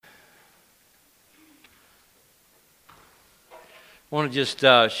I want to just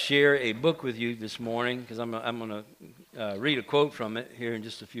share a book with you this morning because I'm going to read a quote from it here in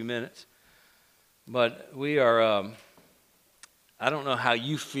just a few minutes. But we are, I don't know how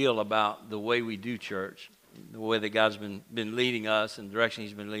you feel about the way we do church, the way that God's been leading us and the direction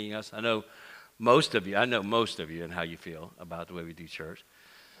He's been leading us. I know most of you and how you feel about the way we do church.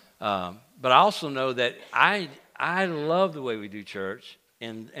 But I also know that I love the way we do church,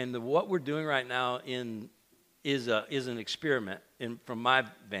 and what we're doing right now is an experiment from my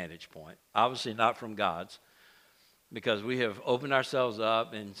vantage point, obviously not from God's, because we have opened ourselves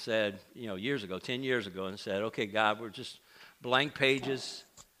up and said, 10 years ago, and said, okay, God, we're just blank pages.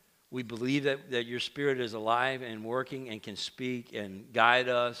 We believe that your Spirit is alive and working and can speak and guide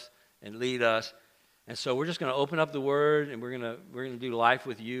us and lead us. And so we're just going to open up the Word, and we're going to do life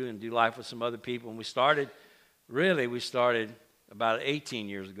with you and do life with some other people. And we started about 18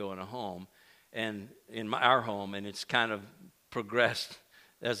 years ago in a home, and in our home, and it's kind of progressed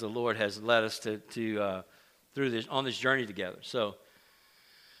as the Lord has led us through this on this journey together. So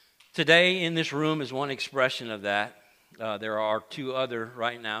today in this room is one expression of that. There are two other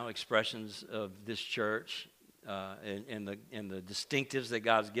right now expressions of this church and the distinctives that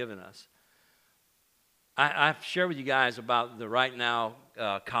God's given us. I've shared with you guys about the Right Now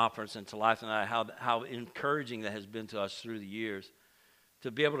conference and to Life Tonight, how encouraging that has been to us through the years,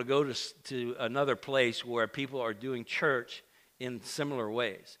 to be able to go to another place where people are doing church in similar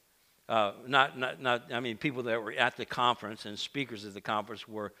ways. People that were at the conference and speakers at the conference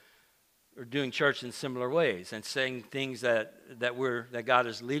were doing church in similar ways and saying things that God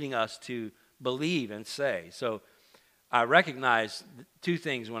is leading us to believe and say. So I recognize two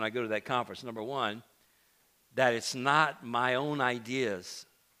things when I go to that conference. Number one, that it's not my own ideas.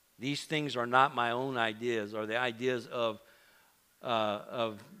 These things are not my own ideas or the ideas of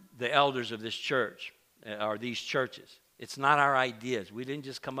the elders of this church or these churches. It's not our ideas. We didn't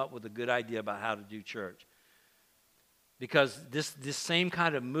just come up with a good idea about how to do church. Because this same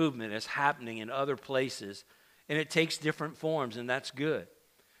kind of movement is happening in other places, and it takes different forms, and that's good.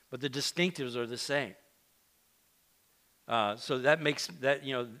 But the distinctives are the same. So that makes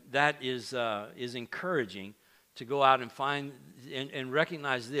that is encouraging to go out and find and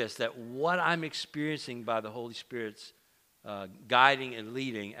recognize this, that what I'm experiencing by the Holy Spirit's guiding and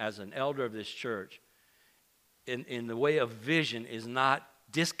leading as an elder of this church in the way of vision is not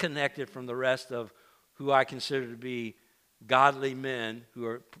disconnected from the rest of who I consider to be godly men who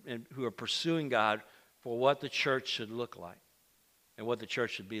are pursuing God for what the church should look like and what the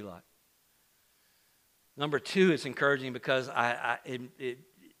church should be like. Number two, it's encouraging because it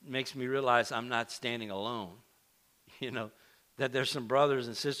makes me realize I'm not standing alone. That there's some brothers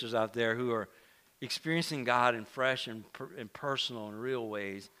and sisters out there who are experiencing God in fresh and personal and real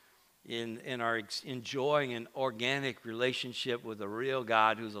ways, and are enjoying an organic relationship with a real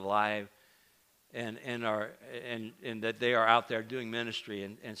God who's alive, and that they are out there doing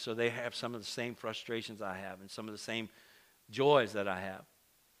ministry, and so they have some of the same frustrations I have and some of the same joys that I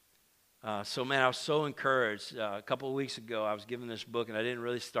have. So man, I was so encouraged. A couple of weeks ago, I was given this book, and I didn't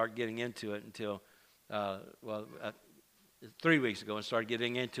really start getting into it until 3 weeks ago, and started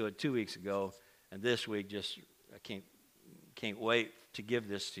getting into it 2 weeks ago. And this week, I can't wait to give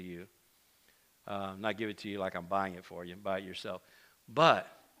this to you. Not give it to you like I'm buying it for you. Buy it yourself. But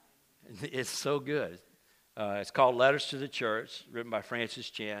it's so good. It's called Letters to the Church, written by Francis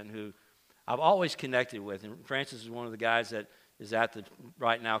Chan, who I've always connected with. And Francis is one of the guys that is at the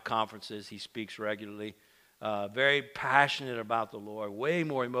Right Now conferences. He speaks regularly. Very passionate about the Lord, way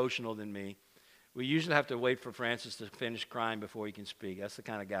more emotional than me. We usually have to wait for Francis to finish crying before he can speak. That's the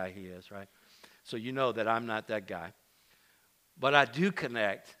kind of guy he is, right? So you know that I'm not that guy. But I do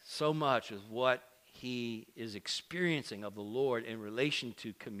connect so much with what he is experiencing of the Lord in relation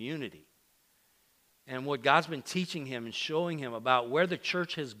to community. And what God's been teaching him and showing him about where the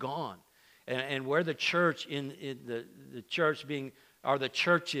church has gone. And where the church in the church being, are the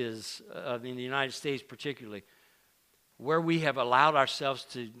churches in the United States particularly, where we have allowed ourselves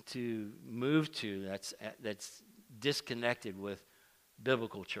to move to that's disconnected with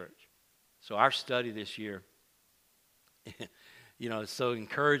biblical church. So our study this year, it's so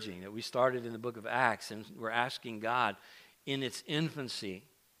encouraging that we started in the book of Acts, and we're asking God in its infancy,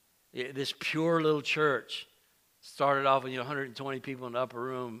 this pure little church started off with 120 people in the upper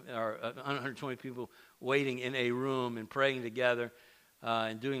room, or 120 people waiting in a room and praying together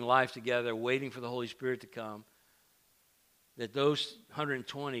and doing life together, waiting for the Holy Spirit to come. That those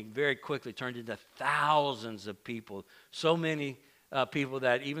 120 very quickly turned into thousands of people. So many people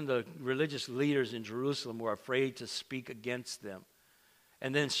that even the religious leaders in Jerusalem were afraid to speak against them.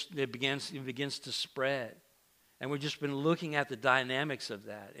 And then it begins to spread. And we've just been looking at the dynamics of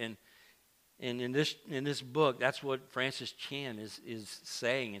that. And in this book, that's what Francis Chan is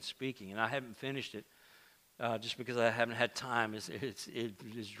saying and speaking. And I haven't finished it just because I haven't had time.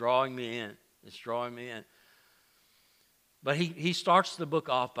 It's drawing me in. It's drawing me in. But he starts the book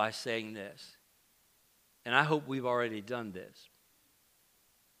off by saying this. And I hope we've already done this.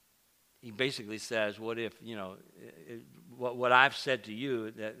 He basically says, what if, what I've said to you,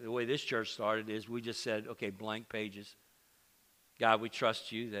 that the way this church started is we just said, okay, blank pages. God, we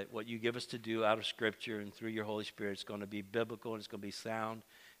trust you that what you give us to do out of Scripture and through your Holy Spirit is going to be biblical and it's going to be sound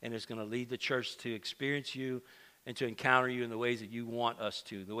and it's going to lead the church to experience you and to encounter you in the ways that you want us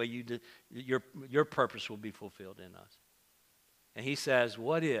to, the way you did, your purpose will be fulfilled in us. And he says,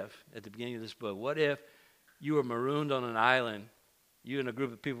 what if, at the beginning of this book, what if you were marooned on an island, you and a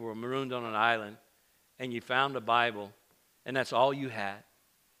group of people were marooned on an island, and you found a Bible, and that's all you had,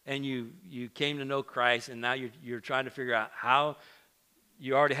 and you came to know Christ, and now you're trying to figure out how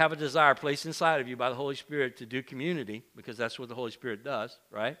you already have a desire placed inside of you by the Holy Spirit to do community, because that's what the Holy Spirit does,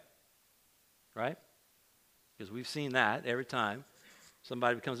 right? Right? Because we've seen that every time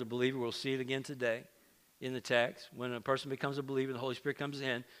somebody becomes a believer. We'll see it again today in the text. When a person becomes a believer, the Holy Spirit comes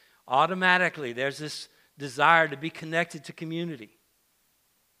in, automatically there's this desire to be connected to community.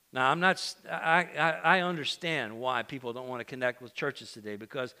 Now, I understand why people don't want to connect with churches today,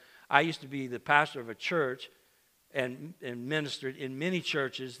 because I used to be the pastor of a church and ministered in many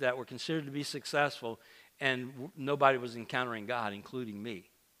churches that were considered to be successful, and nobody was encountering God, including me.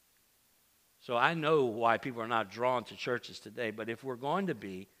 So I know why people are not drawn to churches today, but if we're going to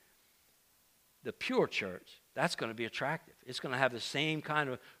be the pure church, that's going to be attractive. It's going to have the same kind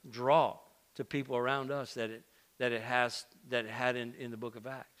of draw to people around us that it had in the book of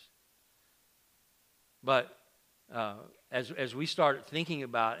Acts. But as we start thinking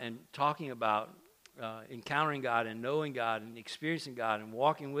about and talking about encountering God and knowing God and experiencing God and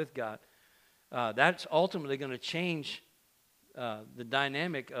walking with God, that's ultimately going to change the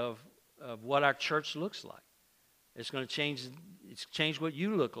dynamic of what our church looks like. It's going to change what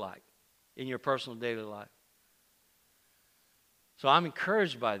you look like in your personal daily life. So I'm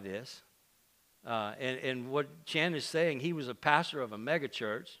encouraged by this. And what Chan is saying, he was a pastor of a mega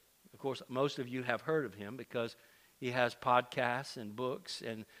church. Of course, most of you have heard of him because he has podcasts and books,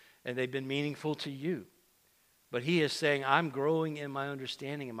 and they've been meaningful to you. But he is saying, I'm growing in my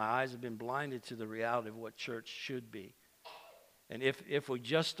understanding, and my eyes have been blinded to the reality of what church should be. And if we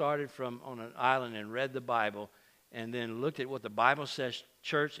just started from on an island and read the Bible, and then looked at what the Bible says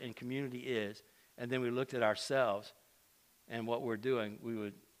church and community is, and then we looked at ourselves and what we're doing,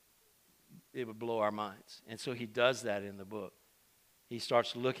 it would blow our minds. And so he does that in the book. He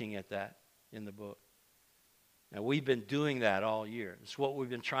starts looking at that in the book. Now, we've been doing that all year. It's what we've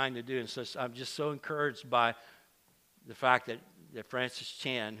been trying to do. And so I'm just so encouraged by the fact that Francis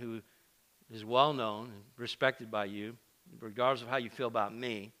Chan, who is well known and respected by you, regardless of how you feel about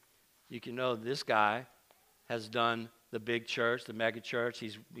me, you can know this guy has done the big church, the mega church.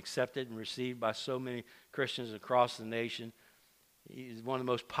 He's accepted and received by so many Christians across the nation. He's one of the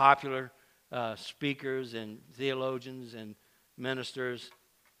most popular speakers and theologians and ministers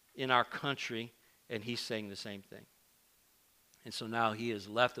in our country, and he's saying the same thing. And so now he has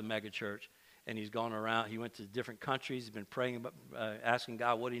left the mega church, and he's gone around. He went to different countries. He's been praying about, asking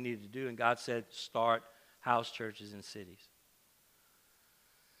God what he needed to do, and God said, start house churches in cities.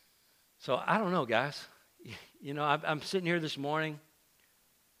 So I don't know, guys. I'm sitting here this morning.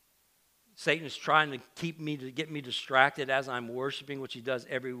 Satan is trying to get me distracted as I'm worshiping, which he does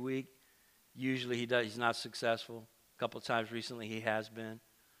every week. Usually he's not successful. A couple of times recently he has been.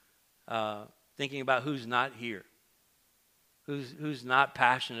 Thinking about who's not here. Who's not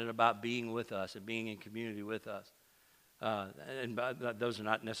passionate about being with us and being in community with us. And those are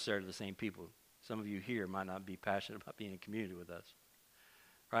not necessarily the same people. Some of you here might not be passionate about being in community with us.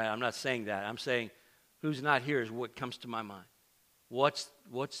 Right? I'm not saying that. I'm saying who's not here is what comes to my mind. What's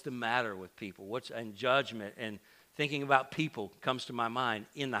the matter with people? And judgment and thinking about people comes to my mind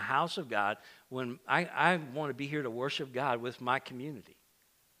in the house of God when I want to be here to worship God with my community.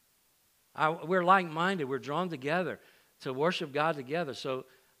 We're like-minded. We're drawn together to worship God together. So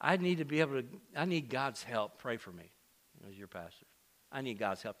I need God's help. Pray for me as your pastor. I need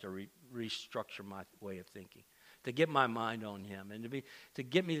God's help to restructure my way of thinking, to get my mind on him, and to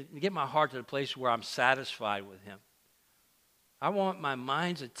get my heart to the place where I'm satisfied with him. I want my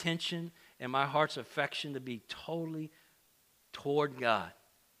mind's attention and my heart's affection to be totally toward God.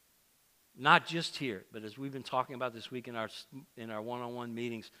 Not just here, but as we've been talking about this week in our one-on-one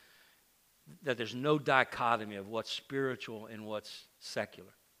meetings, that there's no dichotomy of what's spiritual and what's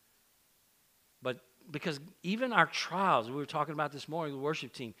secular. But because even our trials, we were talking about this morning, the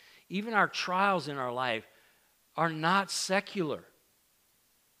worship team, even our trials in our life are not secular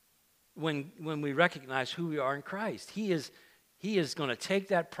when we recognize who we are in Christ. He is going to take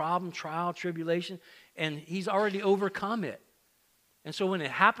that problem, trial, tribulation, and he's already overcome it. And so when it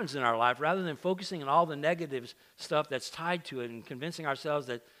happens in our life, rather than focusing on all the negative stuff that's tied to it and convincing ourselves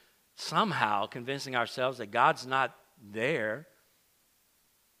that God's not there,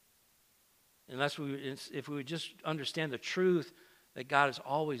 if we would just understand the truth that God is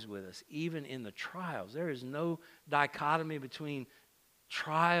always with us, even in the trials. There is no dichotomy between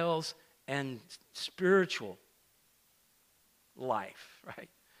trials and spiritual life, right?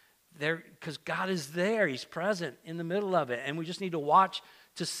 Because God is there. He's present in the middle of it. And we just need to watch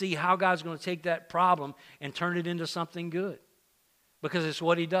to see how God's going to take that problem and turn it into something good. Because it's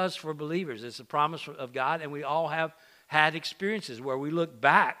what he does for believers. It's a promise of God. And we all have had experiences where we look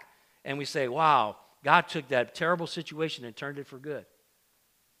back and we say, wow, God took that terrible situation and turned it for good.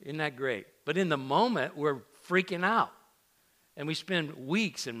 Isn't that great? But in the moment, we're freaking out. And we spend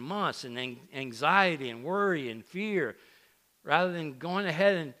weeks and months in anxiety and worry and fear rather than going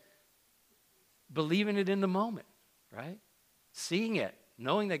ahead and believing it in the moment, right? Seeing it,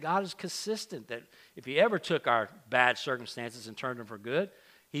 knowing that God is consistent, that if he ever took our bad circumstances and turned them for good,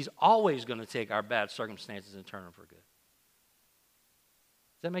 he's always going to take our bad circumstances and turn them for good.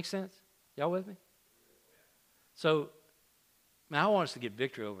 Does that make sense? Y'all with me? So, man, I want us to get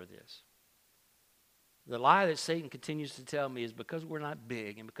victory over this. The lie that Satan continues to tell me is because we're not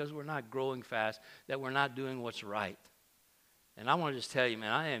big and because we're not growing fast, that we're not doing what's right. And I want to just tell you,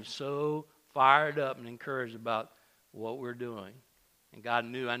 man, I am so fired up and encouraged about what we're doing. And God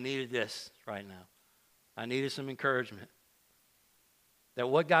knew I needed this right now. I needed some encouragement. That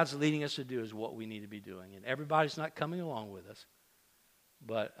what God's leading us to do is what we need to be doing. And everybody's not coming along with us.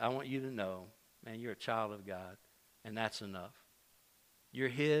 But I want you to know, man, you're a child of God, and that's enough. You're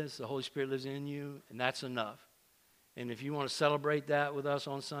his, the Holy Spirit lives in you, and that's enough. And if you want to celebrate that with us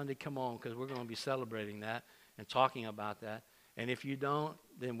on Sunday, come on, because we're going to be celebrating that and talking about that. And if you don't,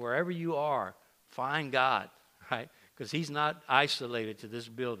 then wherever you are, find God, right? Because he's not isolated to this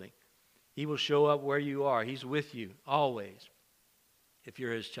building. He will show up where you are. He's with you always if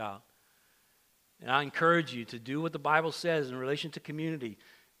you're his child. And I encourage you to do what the Bible says in relation to community.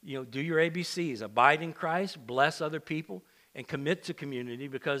 You know, do your ABCs. Abide in Christ, bless other people, and commit to community,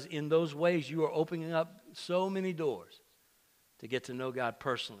 because in those ways you are opening up so many doors to get to know God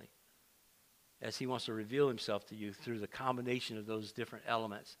personally as he wants to reveal himself to you through the combination of those different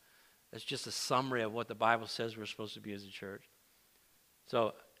elements. That's just a summary of what the Bible says we're supposed to be as a church.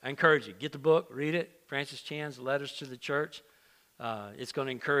 So I encourage you, get the book, read it. Francis Chan's Letters to the Church. It's going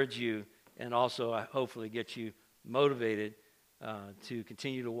to encourage you and also hopefully get you motivated to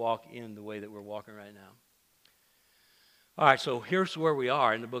continue to walk in the way that we're walking right now. All right, so here's where we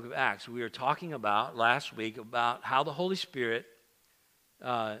are in the book of Acts. We were talking about last week about how the Holy Spirit,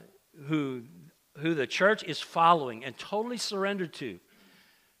 who the church is following and totally surrendered to,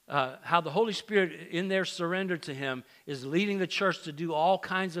 how the Holy Spirit, in their surrender to him, is leading the church to do all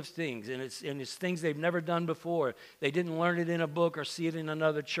kinds of things. And it's things they've never done before. They didn't learn it in a book or see it in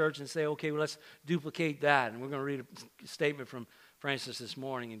another church and say, okay, well, let's duplicate that. And we're going to read a statement from Francis this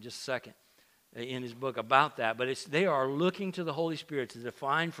morning in just a second in his book about that. But they are looking to the Holy Spirit to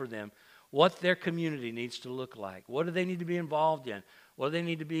define for them what their community needs to look like. What do they need to be involved in? What do they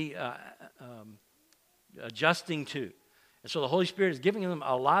need to be adjusting to? And so the Holy Spirit is giving them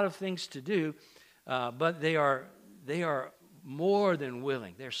a lot of things to do, but they are more than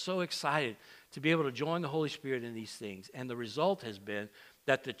willing. They're so excited to be able to join the Holy Spirit in these things. And the result has been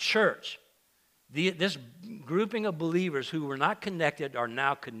that the church, this grouping of believers who were not connected are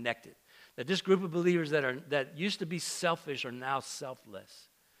now connected. That this group of believers that used to be selfish are now selfless.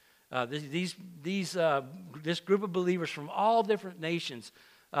 This group of believers from all different nations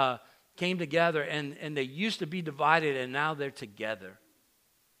came together, and they used to be divided, and now they're together.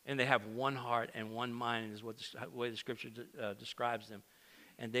 And they have one heart and one mind, is what the way the Scripture describes them.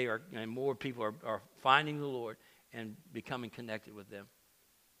 And more people are finding the Lord and becoming connected with them.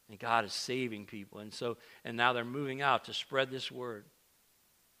 And God is saving people. And now they're moving out to spread this word.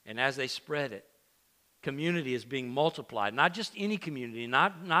 And as they spread it, community is being multiplied. Not just any community,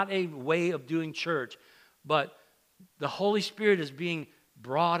 not a way of doing church, but the Holy Spirit is being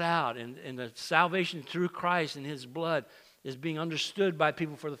brought out, and the salvation through Christ and his blood is being understood by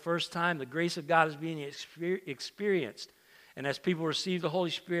people for the first time. The grace of God is being experienced. And as people receive the Holy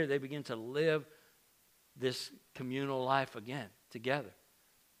Spirit, they begin to live this communal life again together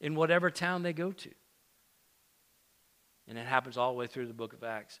in whatever town they go to. And it happens all the way through the book of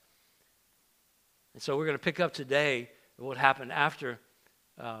Acts. And so we're going to pick up today what happened after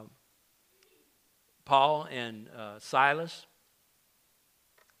Paul and Silas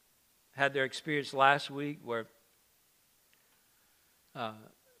had their experience last week where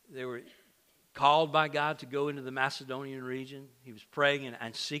they were called by God to go into the Macedonian region. He was praying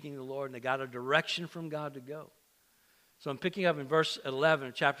and seeking the Lord, and they got a direction from God to go. So I'm picking up in verse 11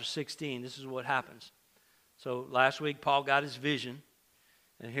 of chapter 16. This is what happens. So last week, Paul got his vision,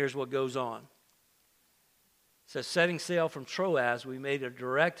 and here's what goes on. It says, setting sail from Troas, we made a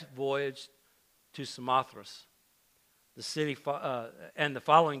direct voyage to Samothrace, the city, and the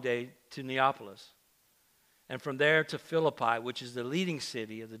following day to Neapolis, and from there to Philippi, which is the leading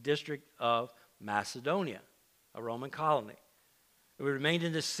city of the district of Macedonia, a Roman colony. We remained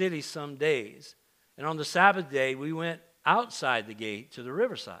in this city some days, and on the Sabbath day we went outside the gate to the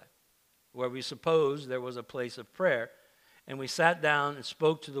riverside, where we supposed there was a place of prayer, and we sat down and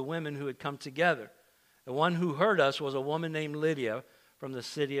spoke to the women who had come together. The one who heard us was a woman named Lydia from the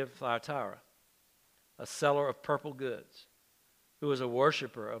city of Thyatira, a seller of purple goods, who was a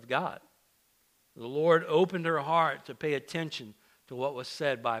worshiper of God. The Lord opened her heart to pay attention to what was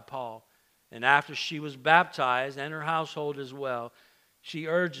said by Paul, and after she was baptized, and her household as well, she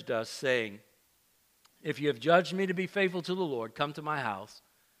urged us, saying, if you have judged me to be faithful to the Lord, come to my house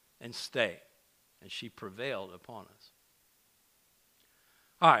and stay. And she prevailed upon us.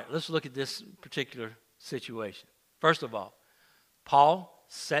 All right, let's look at this particular situation. First of all, Paul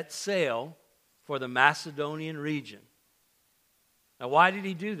set sail for the Macedonian region. Now, why did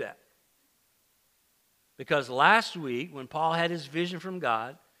he do that? Because last week, when Paul had his vision from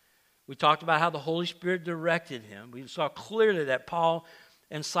God, we talked about how the Holy Spirit directed him. We saw clearly that Paul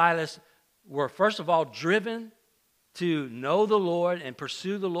and Silas were, first of all, driven to know the Lord and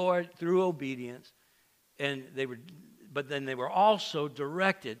pursue the Lord through obedience, but then they were also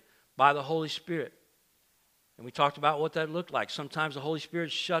directed by the Holy Spirit. And we talked about what that looked like. Sometimes the Holy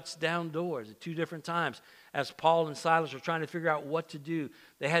Spirit shuts down doors at two different times. As Paul and Silas were trying to figure out what to do,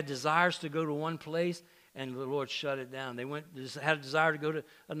 they had desires to go to one place, and the Lord shut it down. They had a desire to go to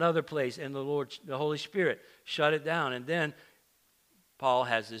another place, and the Holy Spirit shut it down. And then Paul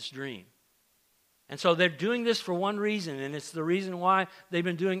has this dream. And so they're doing this for one reason, and it's the reason why they've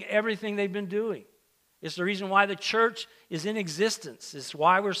been doing everything they've been doing. It's the reason why the church is in existence. It's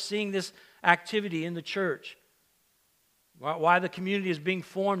why we're seeing this activity in the church. Why the community is being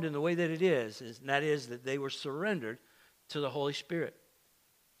formed in the way that it is, and that is that they were surrendered to the Holy Spirit.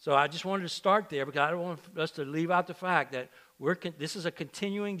 So I just wanted to start there because I don't want us to leave out the fact that this is a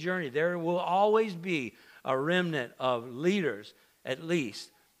continuing journey. There will always be a remnant of leaders, at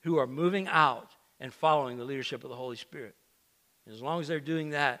least, who are moving out and following the leadership of the Holy Spirit. And as long as they're doing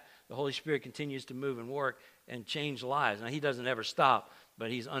that, the Holy Spirit continues to move and work and change lives. Now, he doesn't ever stop,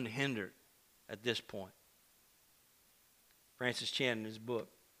 but he's unhindered at this point. Francis Chan, in his book,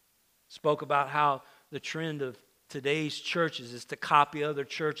 spoke about how the trend of today's churches is to copy other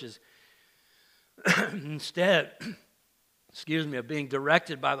churches instead, of being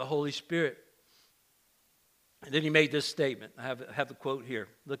directed by the Holy Spirit. And then he made this statement. I have the quote here.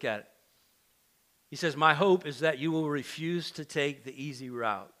 Look at it. He says, my hope is that you will refuse to take the easy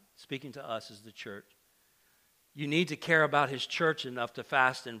route, speaking to us as the church. You need to care about his church enough to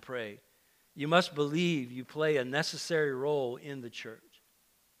fast and pray. You must believe you play a necessary role in the church.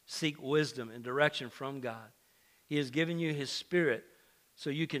 Seek wisdom and direction from God. He has given you his Spirit so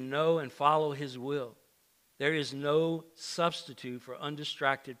you can know and follow his will. There is no substitute for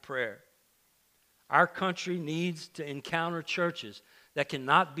undistracted prayer. Our country needs to encounter churches that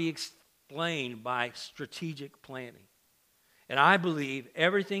cannot be explained by strategic planning. And I believe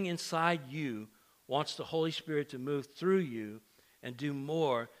everything inside you wants the Holy Spirit to move through you and do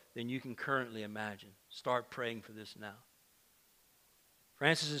more than you can currently imagine. Start praying for this now.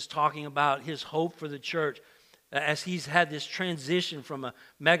 Francis is talking about his hope for the church as he's had this transition from a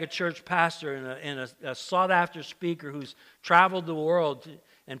mega church pastor and a sought-after speaker who's traveled the world,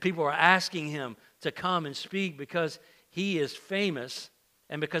 and people are asking him to come and speak because he is famous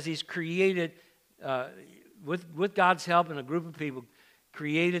and because he's created, with God's help and a group of people,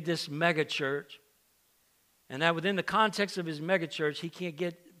 created this mega church. And that within the context of his mega church, he can't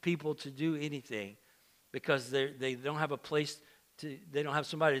get people to do anything because they don't have a place they don't have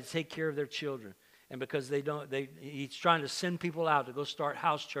somebody to take care of their children. And because he's trying to send people out to go start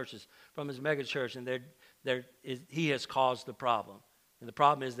house churches from his mega church, and he has caused the problem. And the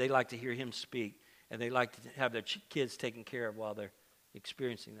problem is they like to hear him speak, and they like to have their kids taken care of while they're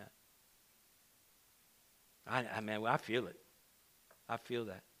experiencing that. I feel it. I feel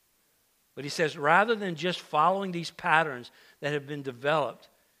that. But he says, rather than just following these patterns that have been developed,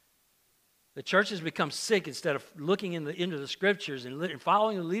 The church has become sick instead of looking into the Scriptures and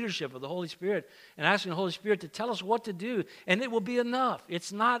following the leadership of the Holy Spirit and asking the Holy Spirit to tell us what to do, and it will be enough.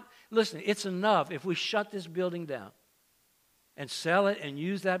 It's enough if we shut this building down and sell it and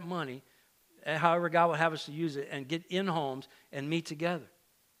use that money, however God will have us to use it, and get in homes and meet together.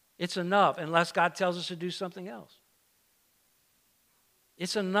 It's enough unless God tells us to do something else.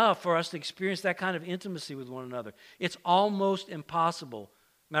 It's enough for us to experience that kind of intimacy with one another. It's almost impossible.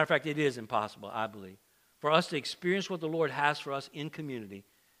 Matter of fact, it is impossible, I believe, for us to experience what the Lord has for us in community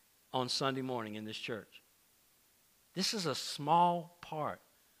on Sunday morning in this church. This is a small part,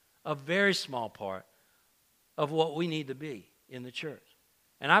 a very small part of what we need to be in the church.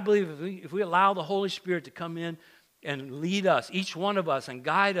 And I believe if we allow the Holy Spirit to come in and lead us, each one of us, and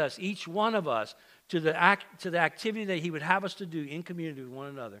guide us, each one of us, to the activity that He would have us to do in community with one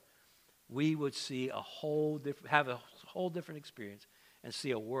another, we would see have a whole different experience and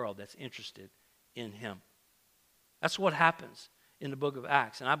see a world that's interested in Him. That's what happens in the book of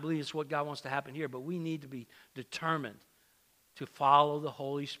Acts, and I believe it's what God wants to happen here, but we need to be determined to follow the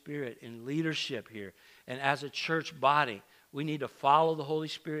Holy Spirit in leadership here. And as a church body, we need to follow the Holy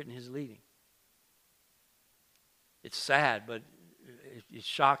Spirit in His leading. It's sad, but it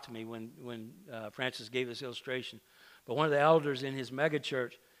shocked me when Francis gave this illustration. But one of the elders in his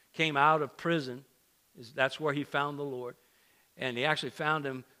megachurch came out of prison. That's where he found the Lord. And he actually found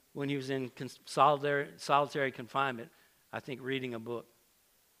Him when he was in solitary confinement, I think reading a book.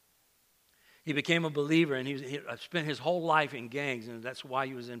 He became a believer, and he spent his whole life in gangs, and that's why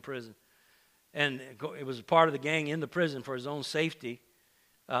he was in prison. And it was a part of the gang in the prison for his own safety,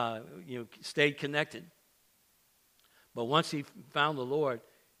 stayed connected. But once he found the Lord,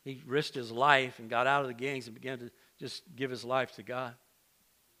 he risked his life and got out of the gangs and began to just give his life to God.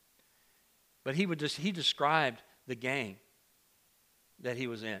 But he described the gang that he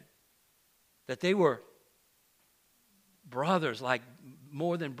was in, that they were brothers, like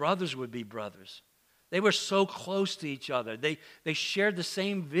more than brothers would be brothers. They were so close to each other. They shared the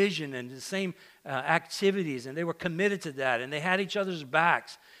same vision and the same activities, and they were committed to that, and they had each other's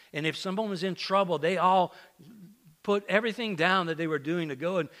backs. And if someone was in trouble, they all put everything down that they were doing to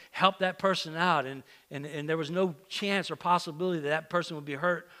go and help that person out. And there was no chance or possibility that that person would be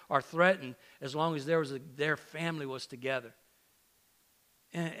hurt or threatened as long as their family was together.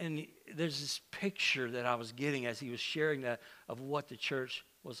 And there's this picture that I was getting as he was sharing that of what the church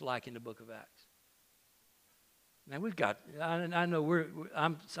was like in the book of Acts. Now I know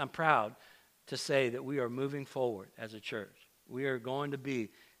I'm proud to say that we are moving forward as a church. We are going to be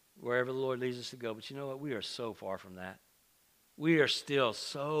wherever the Lord leads us to go. But you know what? We are so far from that. We are still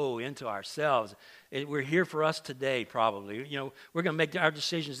so into ourselves. We're here for us today, probably. We're going to make our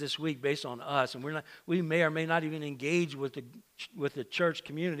decisions this week based on us, and we may or may not even engage with the church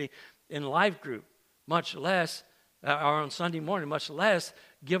community in life group, much less or on Sunday morning, much less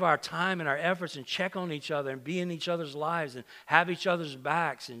give our time and our efforts and check on each other and be in each other's lives and have each other's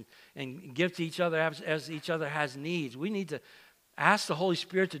backs and give to each other as each other has needs. We need to ask the Holy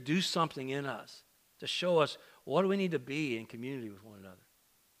Spirit to do something in us, to show us what do we need to be in community with one another.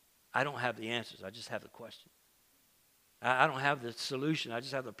 I don't have the answers. I just have the question. I don't have the solution. I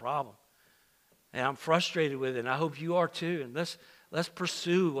just have the problem. And I'm frustrated with it, and I hope you are too. And let's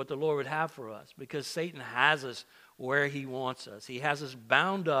pursue what the Lord would have for us, because Satan has us where he wants us. He has us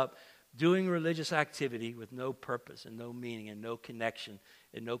bound up doing religious activity with no purpose and no meaning and no connection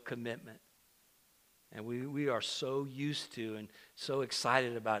and no commitment. And we are so used to and so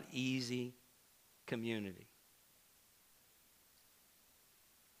excited about easy community.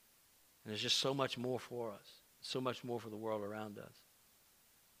 And there's just so much more for us, so much more for the world around us.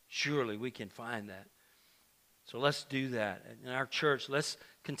 Surely we can find that. So let's do that. In our church, let's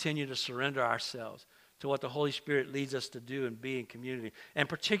continue to surrender ourselves to what the Holy Spirit leads us to do and be in community. And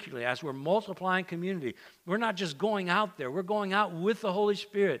particularly as we're multiplying community, we're not just going out there. We're going out with the Holy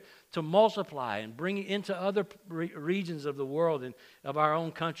Spirit to multiply and bring it into other regions of the world and of our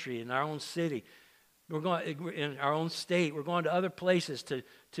own country and our own city. We're going in our own state. We're going to other places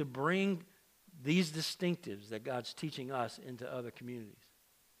to bring these distinctives that God's teaching us into other communities.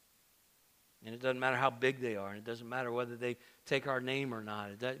 And it doesn't matter how big they are, and it doesn't matter whether they take our name or not.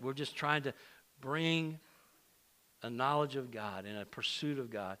 We're just trying to bring a knowledge of God and a pursuit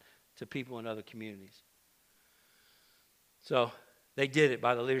of God to people in other communities. So they did it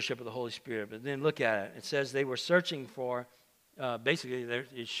by the leadership of the Holy Spirit. But then look at it. It says they were searching for, basically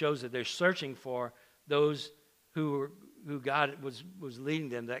it shows that they're searching for those who God was leading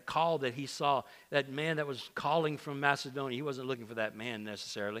them, that call that he saw, that man that was calling from Macedonia. He wasn't looking for that man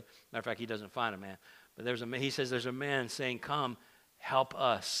necessarily. Matter of fact, he doesn't find a man. But he says there's a man saying, "Come, help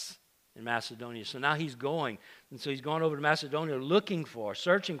us." in Macedonia. So now he's going. And so he's gone over to Macedonia looking for,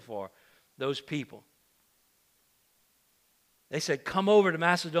 searching for those people. They said, come over to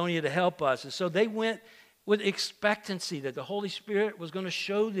Macedonia to help us. And so they went with expectancy that the Holy Spirit was going to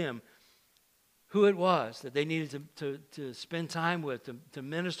show them who it was that they needed to spend time with, to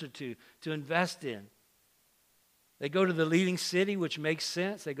minister to invest in. They go to the leading city, which makes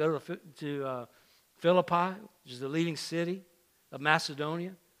sense. They go to Philippi, which is the leading city of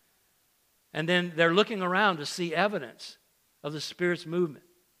Macedonia. And then they're looking around to see evidence of the Spirit's movement.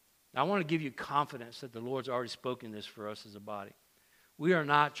 Now, I want to give you confidence that the Lord's already spoken this for us as a body. We are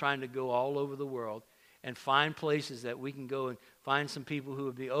not trying to go all over the world and find places that we can go and find some people who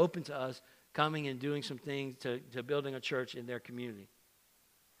would be open to us coming and doing some things to building a church in their community.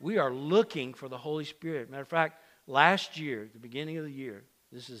 We are looking for the Holy Spirit. Matter of fact, last year, at the beginning of the year,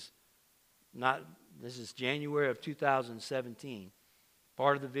 this is January of 2017,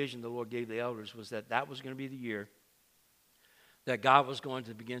 part of the vision the Lord gave the elders was that was going to be the year that God was going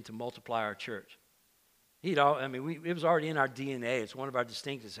to begin to multiply our church. It was already in our DNA. It's one of our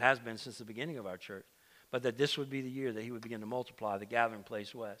distinctives, has been since the beginning of our church. But that this would be the year that he would begin to multiply the Gathering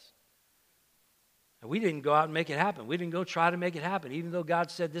Place West. And we didn't go out and make it happen. We didn't go try to make it happen, even though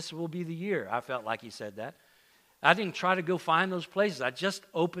God said this will be the year. I felt like he said that. I didn't try to go find those places. I just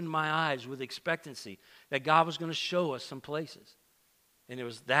opened my eyes with expectancy that God was going to show us some places. And it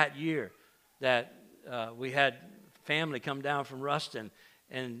was that year that we had family come down from Ruston,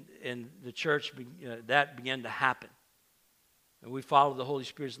 and the church, that began to happen. And we followed the Holy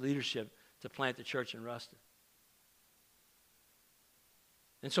Spirit's leadership to plant the church in Ruston.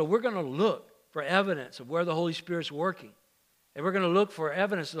 And so we're going to look for evidence of where the Holy Spirit's working. And we're going to look for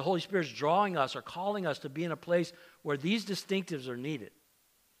evidence that the Holy Spirit's drawing us or calling us to be in a place where these distinctives are needed.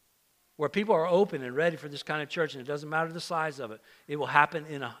 Where people are open and ready for this kind of church, and it doesn't matter the size of it. It will happen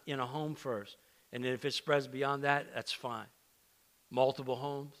in a home first. And if it spreads beyond that, that's fine. Multiple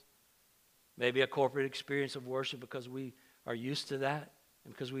homes. Maybe a corporate experience of worship because we are used to that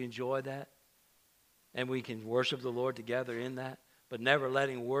and because we enjoy that. And we can worship the Lord together in that. But never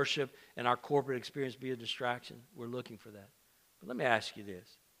letting worship and our corporate experience be a distraction. We're looking for that. But let me ask you this.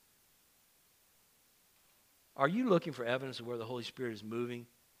 Are you looking for evidence of where the Holy Spirit is moving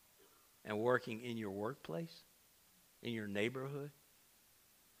and working in your workplace, in your neighborhood,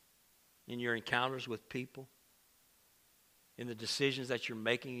 in your encounters with people, in the decisions that you're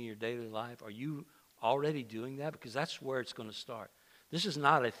making in your daily life? Are you already doing that? Because that's where it's going to start. This is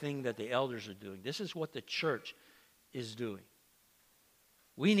not a thing that the elders are doing. This is what the church is doing.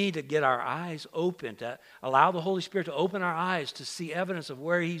 We need to get our eyes open, to allow the Holy Spirit to open our eyes to see evidence of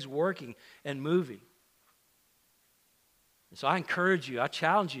where he's working and moving. And so I encourage you, I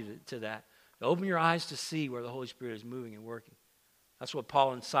challenge you to that, to open your eyes to see where the Holy Spirit is moving and working. That's what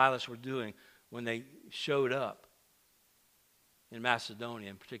Paul and Silas were doing when they showed up in Macedonia,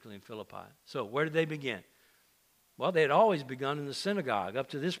 and particularly in Philippi. So where did they begin? Well, they had always begun in the synagogue. Up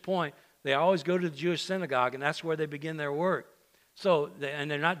to this point, they always go to the Jewish synagogue, and that's where they begin their work. So,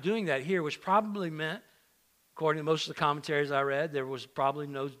 and they're not doing that here, which probably meant, according to most of the commentaries I read, there was probably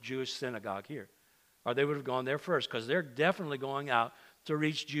no Jewish synagogue here. Or they would have gone there first, because they're definitely going out to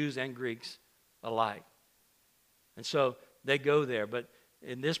reach Jews and Greeks alike. And so they go there. But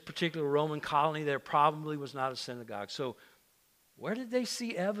in this particular Roman colony, there probably was not a synagogue. So where did they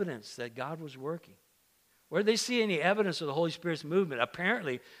see evidence that God was working? Where did they see any evidence of the Holy Spirit's movement?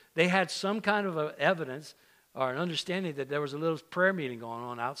 Apparently, they had some kind of evidence or an understanding that there was a little prayer meeting going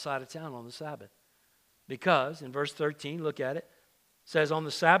on outside of town on the Sabbath. Because, in verse 13, look at it, it says, on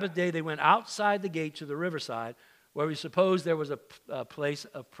the Sabbath day they went outside the gate to the riverside where we supposed there was a place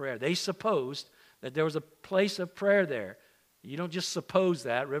of prayer. They supposed that there was a place of prayer there. You don't just suppose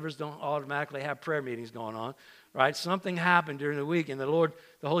that. Rivers don't automatically have prayer meetings going on, right? Something happened during the week, and the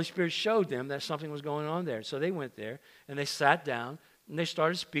Holy Spirit showed them that something was going on there. So they went there, and they sat down, and they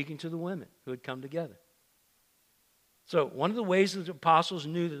started speaking to the women who had come together. So one of the ways that the apostles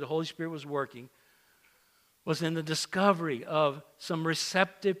knew that the Holy Spirit was working was in the discovery of some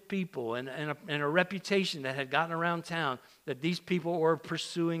receptive people and a reputation that had gotten around town that these people were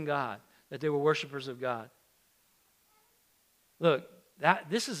pursuing God, that they were worshipers of God. Look,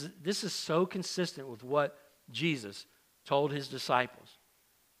 this is so consistent with what Jesus told his disciples.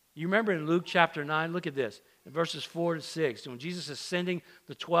 You remember in Luke chapter 9, look at this, in verses 4 to 6, when Jesus is sending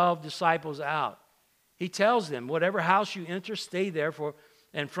the 12 disciples out, he tells them, whatever house you enter, stay there,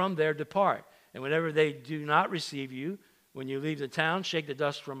 and from there depart. And whenever they do not receive you, when you leave the town, shake the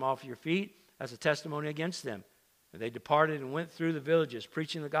dust from off your feet as a testimony against them. And they departed and went through the villages,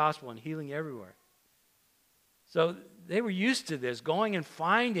 preaching the gospel and healing everywhere. So they were used to this, going and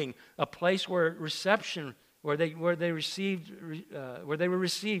finding a place where reception, where they were received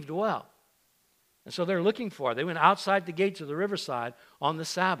well. And so they're looking for it. They went outside the gates of the riverside on the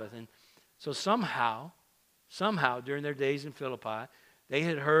Sabbath. And so somehow during their days in Philippi, they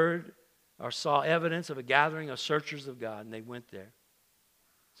had heard or saw evidence of a gathering of searchers of God, and they went there.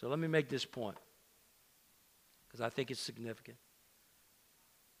 So let me make this point, because I think it's significant.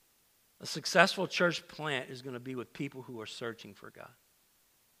 A successful church plant is going to be with people who are searching for God.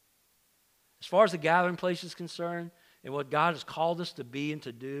 As far as the gathering place is concerned and what God has called us to be and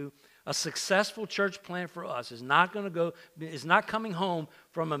to do, a successful church plant for us is not coming home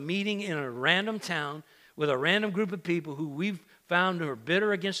from a meeting in a random town with a random group of people who we've found who are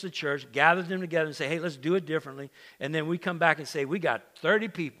bitter against the church, gathered them together and say, hey, let's do it differently. And then we come back and say, we got 30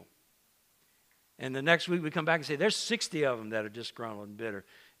 people. And the next week we come back and say, there's 60 of them that are disgruntled and bitter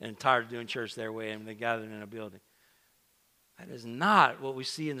and tired of doing church their way, and they gathered in a building. That is not what we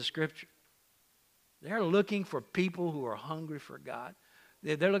see in the Scripture. They're looking for people who are hungry for God.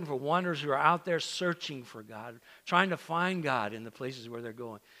 They're looking for wanderers who are out there searching for God, trying to find God in the places where they're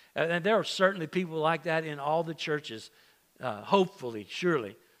going. And there are certainly people like that in all the churches. Hopefully,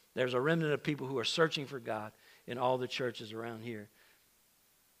 surely, there's a remnant of people who are searching for God in all the churches around here.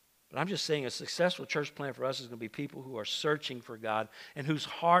 But I'm just saying a successful church plant for us is going to be people who are searching for God and whose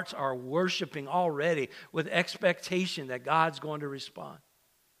hearts are worshiping already with expectation that God's going to respond.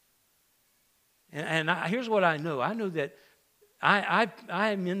 And here's what I know. I know that I'm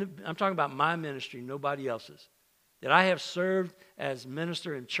talking about my ministry, nobody else's. That I have served as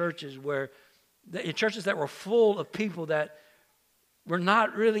minister in churches that were full of people that were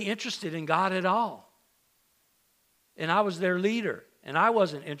not really interested in God at all. And I was their leader, and I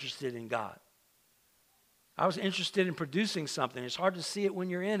wasn't interested in God. I was interested in producing something. It's hard to see it when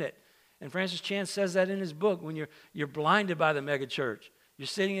you're in it. And Francis Chan says that in his book, when you're blinded by the mega church. You're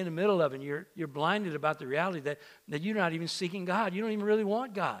sitting in the middle of it, and you're blinded about the reality that you're not even seeking God. You don't even really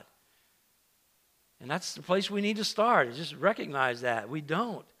want God. And that's the place we need to start, is just recognize that. We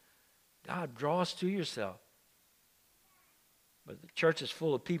don't. God, draw us to yourself. But the church is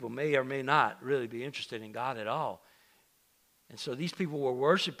full of people may or may not really be interested in God at all. And so these people were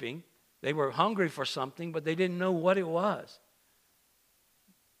worshiping. They were hungry for something, but they didn't know what it was.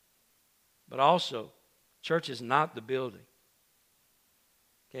 But also, church is not the building.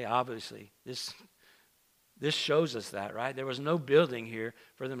 Okay, obviously, this shows us that, right? There was no building here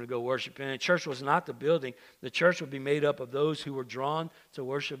for them to go worship in. The church was not the building. The church would be made up of those who were drawn to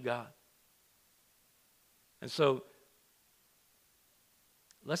worship God. And so,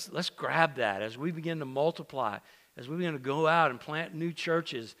 let's grab that as we begin to multiply, as we begin to go out and plant new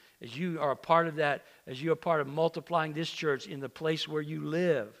churches, as you are a part of that, as you are part of multiplying this church in the place where you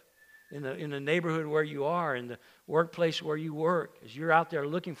live, in the neighborhood where you are, in the workplace where you work, as you're out there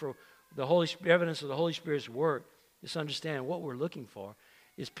looking for the Holy Spirit, evidence of the Holy Spirit's work. Just understand what we're looking for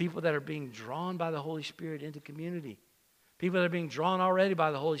is people that are being drawn by the Holy Spirit into community, people that are being drawn already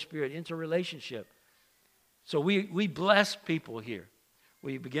by the Holy Spirit into relationship. So we bless people here.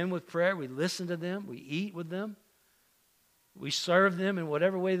 We begin with prayer. We listen to them. We eat with them. We serve them in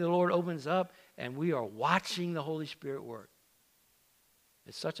whatever way the Lord opens up, and we are watching the Holy Spirit work.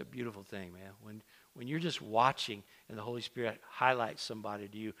 It's such a beautiful thing, man. When you're just watching and the Holy Spirit highlights somebody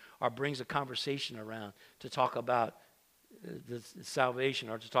to you or brings a conversation around to talk about the salvation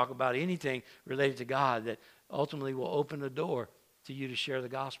or to talk about anything related to God that ultimately will open the door to you to share the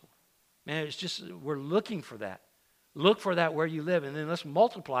gospel. Man, it's just, we're looking for that. Look for that where you live, and then let's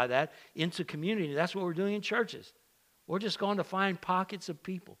multiply that into community. That's what we're doing in churches. We're just going to find pockets of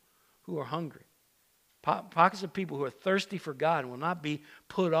people who are hungry. Pockets of people who are thirsty for God and will not be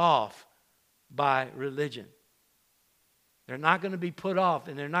put off by religion. They're not going to be put off,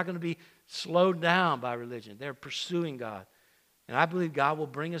 and they're not going to be slowed down by religion. They're pursuing God. And I believe God will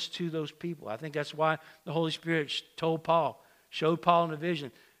bring us to those people. I think that's why the Holy Spirit showed Paul in a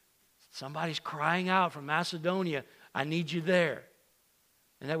vision, somebody's crying out from Macedonia, I need you there.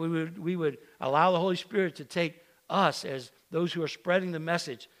 And that we would allow the Holy Spirit to take us as those who are spreading the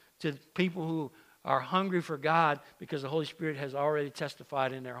message to people who are hungry for God because the Holy Spirit has already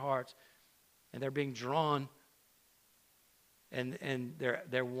testified in their hearts. And they're being drawn and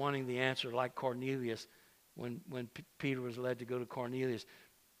they're wanting the answer like Cornelius when Peter was led to go to Cornelius.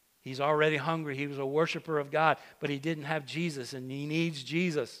 He's already hungry. He was a worshiper of God, but he didn't have Jesus, and he needs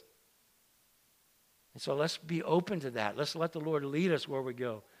Jesus. And so let's be open to that. Let's let the Lord lead us where we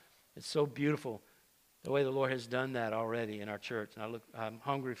go. It's so beautiful the way the Lord has done that already in our church. And I'm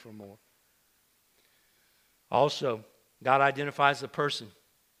hungry for more. Also, God identifies the person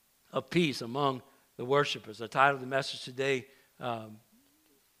of peace among the worshipers. The title of the message today, I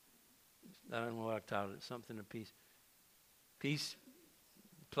don't know what I titled it, something of peace. Peace,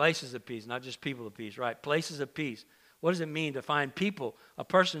 places of peace, not just people of peace, right? Places of peace. What does it mean to find people, a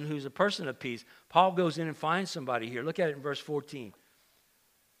person who's a person of peace? Paul goes in and finds somebody here. Look at it in verse 14.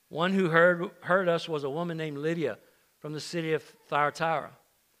 One who heard us was a woman named Lydia from the city of Thyatira,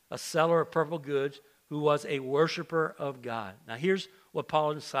 a seller of purple goods who was a worshiper of God. Now here's what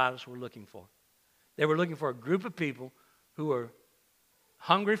Paul and Silas were looking for. They were looking for a group of people who were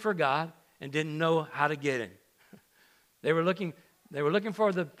hungry for God and didn't know how to get in. They were looking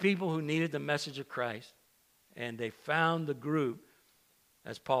for the people who needed the message of Christ. And they found the group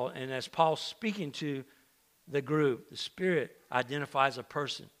as Paul's speaking to the group, the Spirit identifies a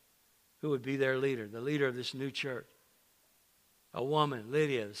person who would be their leader, the leader of this new church. A woman,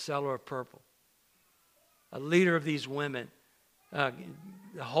 Lydia, the seller of purple. A leader of these women. The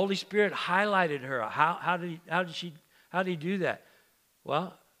Holy Spirit highlighted her. How did he do that?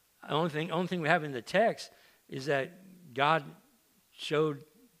 Well, the only thing we have in the text is that God showed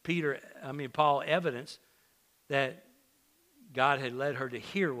Paul evidence that God had led her to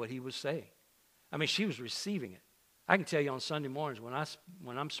hear what he was saying. She was receiving it. I can tell you on Sunday mornings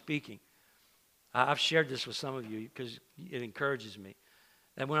when I'm speaking, I've shared this with some of you because it encourages me.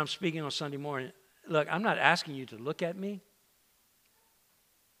 That when I'm speaking on Sunday morning, look, I'm not asking you to look at me,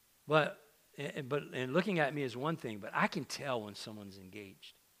 but looking at me is one thing, but I can tell when someone's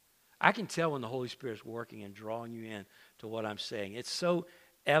engaged. I can tell when the Holy Spirit's working and drawing you in to what I'm saying. It's so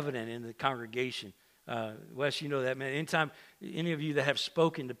evident in the congregation. Wes, you know that, man. Anytime any of you that have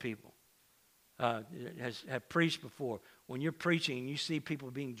spoken to people, have preached before, when you're preaching and you see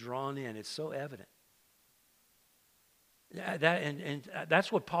people being drawn in, it's so evident.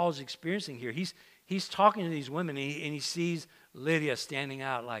 That's what Paul's experiencing here. He's talking to these women and he sees Lydia standing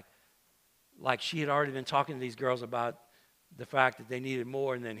out like she had already been talking to these girls about the fact that they needed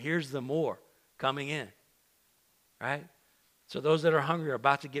more, and then here's the more coming in, right? So those that are hungry are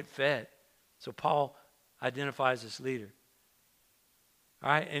about to get fed. So Paul identifies this leader.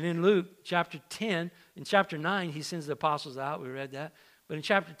 All right, and in Luke chapter 10, in chapter 9, he sends the apostles out. We read that. But in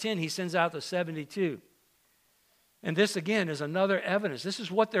chapter 10, he sends out the 72. And this, again, is another evidence. This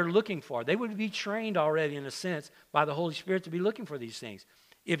is what they're looking for. They would be trained already, in a sense, by the Holy Spirit to be looking for these things.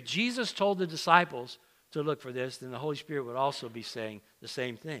 If Jesus told the disciples to look for this, then the Holy Spirit would also be saying the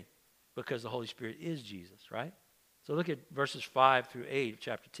same thing, because the Holy Spirit is Jesus, right? So look at verses 5 through 8 of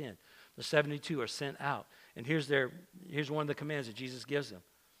chapter 10. The 72 are sent out. And here's one of the commands that Jesus gives them.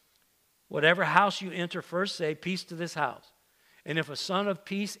 Whatever house you enter, first say, peace to this house. And if a son of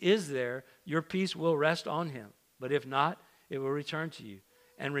peace is there, your peace will rest on him. But if not, it will return to you.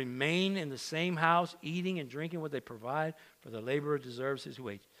 And remain in the same house, eating and drinking what they provide, for the laborer deserves his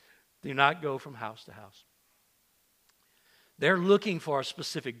wage. Do not go from house to house. They're looking for a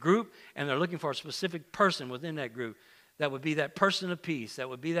specific group, and they're looking for a specific person within that group. That would be that person of peace. That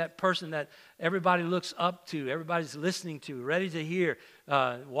would be that person that everybody looks up to, everybody's listening to, ready to hear,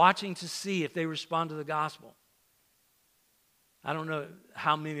 watching to see if they respond to the gospel. I don't know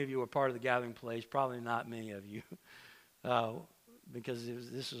how many of you were part of the Gathering Place. Probably not many of you. Because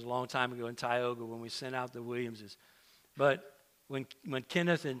this was a long time ago in Tioga when we sent out the Williamses. But when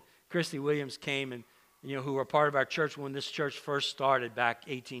Kenneth and Christy Williams came, and who were part of our church when this church first started back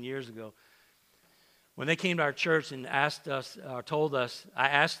 18 years ago, when they came to our church and asked us, told us, I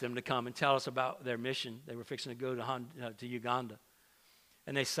asked them to come and tell us about their mission. They were fixing to go to Uganda.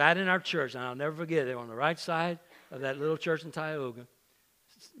 And they sat in our church, and I'll never forget, they were on the right side of that little church in Tioga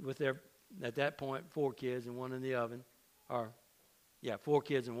with their, at that point, 4 kids and one in the oven. 4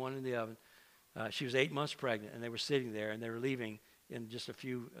 kids and one in the oven. She was 8 months pregnant, and they were sitting there, and they were leaving in just a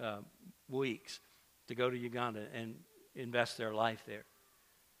few weeks to go to Uganda and invest their life there.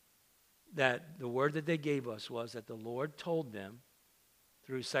 That the word that they gave us was that the Lord told them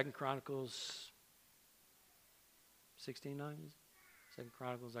through 2 Chronicles 16:9, 2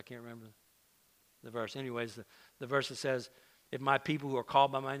 Chronicles, I can't remember the verse. Anyways, the verse that says, if my people who are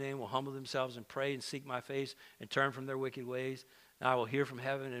called by my name will humble themselves and pray and seek my face and turn from their wicked ways, I will hear from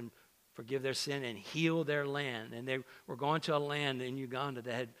heaven and forgive their sin and heal their land. And they were going to a land in Uganda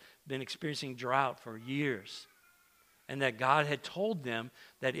that had been experiencing drought for years. And that God had told them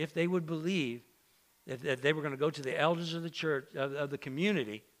that if they would believe, that they were going to go to the elders of the church, of the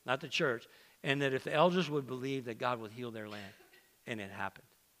community, not the church, and that if the elders would believe, that God would heal their land. And it happened.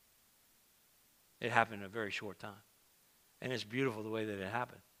 It happened in a very short time. And it's beautiful the way that it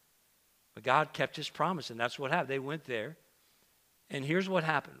happened. But God kept his promise, and that's what happened. They went there, and here's what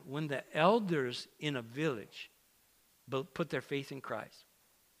happened. When the elders in a village put their faith in Christ,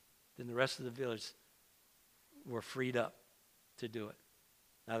 then the rest of the village were freed up to do it.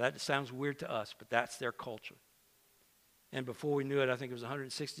 Now that sounds weird to us, but that's their culture. And before we knew it, I think it was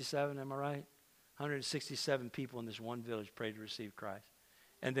 167, am I right? 167 people in this one village prayed to receive Christ.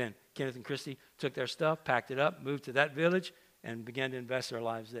 And then Kenneth and Christy took their stuff, packed it up, moved to that village, and began to invest their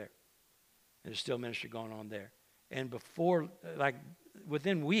lives there. And there's still ministry going on there. And before, like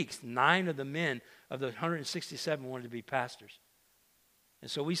within weeks, 9 of the men of the 167 wanted to be pastors. And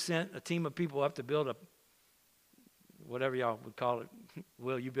so we sent a team of people up to build a, whatever y'all would call it.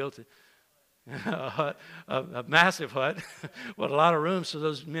 Will, you built it. A hut, a massive hut with a lot of room so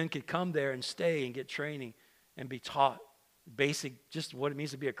those men could come there and stay and get training and be taught basic, just what it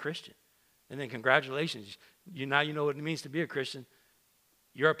means to be a Christian. And then congratulations, now you know what it means to be a Christian.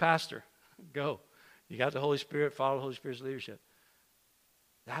 You're a pastor. Go. You got the Holy Spirit, follow the Holy Spirit's leadership.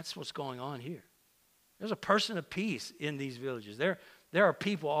 That's what's going on here. There's a person of peace in these villages. There are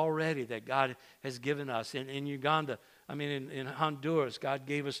people already that God has given us. In Uganda, in Honduras, God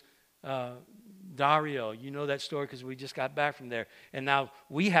gave us Dario. You know that story because we just got back from there. And now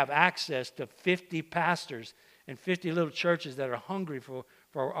we have access to 50 pastors and 50 little churches that are hungry for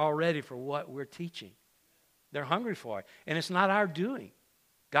what we're teaching. They're hungry for it. And it's not our doing.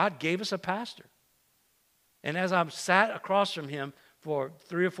 God gave us a pastor. And as I sat across from him for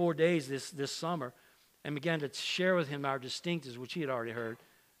 3 or 4 days this summer and began to share with him our distinctives, which he had already heard,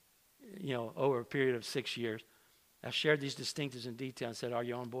 over a period of 6 years, I shared these distinctives in detail and said, are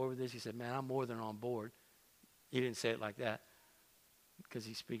you on board with this? He said, man, I'm more than on board. He didn't say it like that because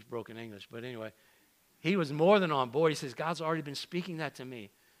he speaks broken English. But anyway, he was more than on board. He says, God's already been speaking that to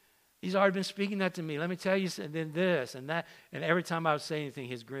me. He's already been speaking that to me. Let me tell you, and then this and that. And every time I would say anything,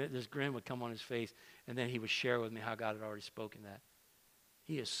 this grin would come on his face. And then he would share with me how God had already spoken that.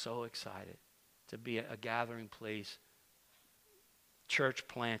 He is so excited to be a gathering place, church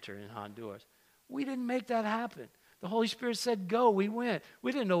planter in Honduras. We didn't make that happen. The Holy Spirit said, go. We went.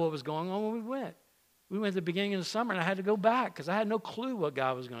 We didn't know what was going on when we went. We went at the beginning of the summer, and I had to go back because I had no clue what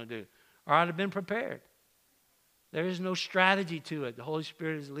God was going to do, or I'd have been prepared. There is no strategy to it. The Holy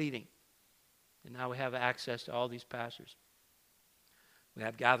Spirit is leading. And now we have access to all these pastors. We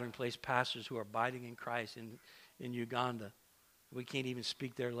have gathering place pastors who are abiding in Christ in Uganda. We can't even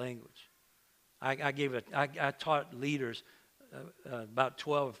speak their language. I taught leaders, about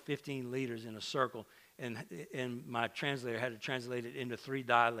 12 or 15 leaders in a circle, and my translator had to translate it into 3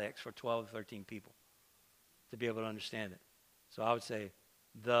 dialects for 12 or 13 people to be able to understand it. So I would say,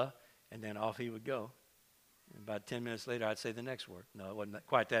 and then off he would go. And about 10 minutes later, I'd say the next word. No, it wasn't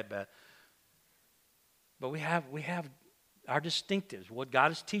quite that bad. But we have our distinctives. What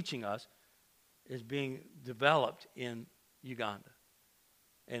God is teaching us is being developed in Uganda.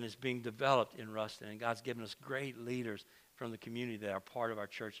 And it's being developed in Ruston. And God's given us great leaders from the community that are part of our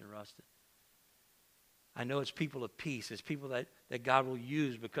church in Ruston. I know it's people of peace. It's people that God will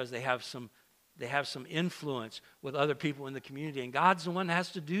use because they have some influence with other people in the community. And God's the one that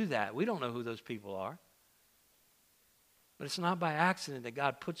has to do that. We don't know who those people are. But it's not by accident that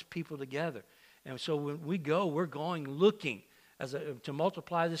God puts people together. And so when we go, we're going looking to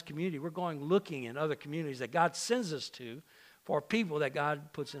multiply this community. We're going looking in other communities that God sends us to for people that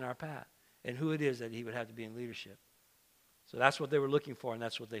God puts in our path and who it is that he would have to be in leadership. So that's what they were looking for, and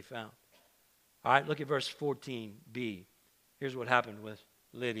that's what they found. All right, look at verse 14b. Here's what happened with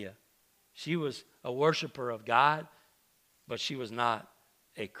Lydia. She was a worshiper of God, but she was not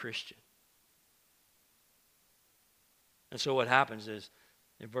a Christian. And so what happens is,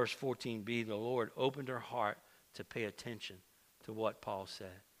 in verse 14b, the Lord opened her heart to pay attention to what Paul said.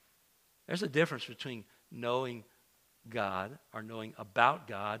 There's a difference between knowing God or knowing about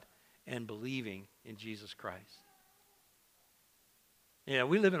God and believing in Jesus Christ.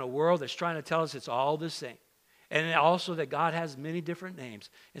 We live in a world that's trying to tell us it's all the same. And also that God has many different names.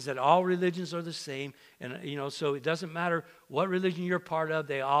 Is that all religions are the same. And, so it doesn't matter what religion you're part of.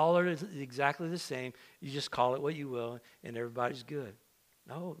 They all are exactly the same. You just call it what you will, and everybody's good.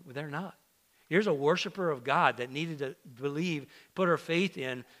 No, they're not. Here's a worshiper of God that needed to believe, put her faith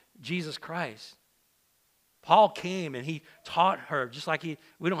in Jesus Christ. Paul came and he taught her, just like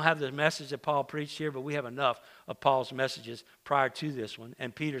we don't have the message that Paul preached here, but we have enough of Paul's messages prior to this one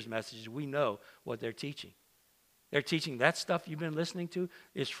and Peter's messages. We know what they're teaching. They're teaching that stuff you've been listening to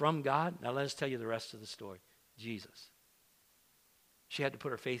is from God. Now let us tell you the rest of the story. Jesus. She had to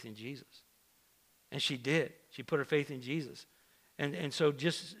put her faith in Jesus. And she did. She put her faith in Jesus. And so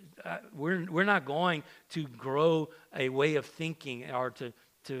just we're not going to grow a way of thinking or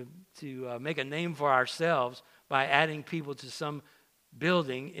to make a name for ourselves by adding people to some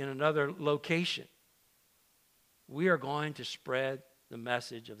building in another location. We are going to spread the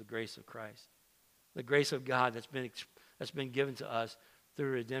message of the grace of Christ. The grace of God that's been given to us through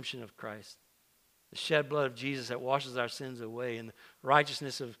the redemption of Christ. The shed blood of Jesus that washes our sins away, and the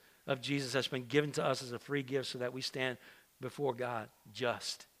righteousness of Jesus that's been given to us as a free gift so that we stand before God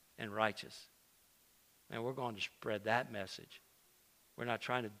just and righteous. And we're going to spread that message. We're not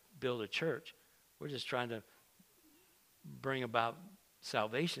trying to build a church. We're just trying to bring about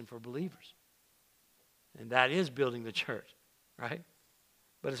salvation for believers. And that is building the church, right?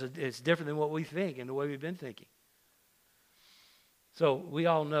 But it's different than what we think and the way we've been thinking. So we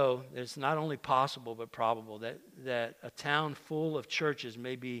all know that it's not only possible but probable that a town full of churches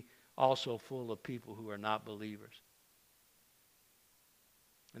may be also full of people who are not believers.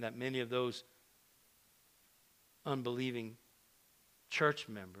 And that many of those unbelieving church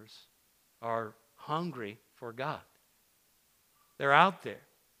members are hungry for God. They're out there.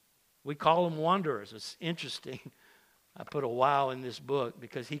 We call them wanderers. It's interesting. I put a wow in this book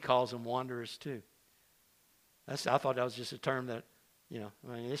because he calls them wanderers too. I thought that was just a term that,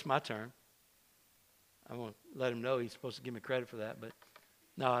 it's my term. I won't let him know he's supposed to give me credit for that. But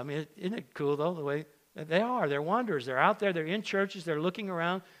no, isn't it cool though, the way they are? They're wanderers. They're out there. They're in churches. They're looking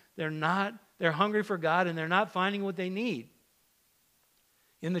around. They're hungry for God, and they're not finding what they need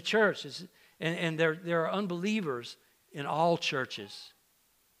in the church. And there are unbelievers in all churches.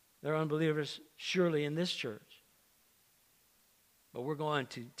 There are unbelievers surely in this church. But we're going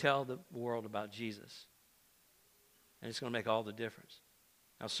to tell the world about Jesus. And it's going to make all the difference.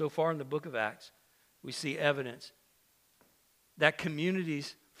 Now, so far in the book of Acts, we see evidence that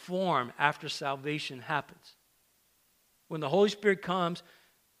communities form after salvation happens. When the Holy Spirit comes,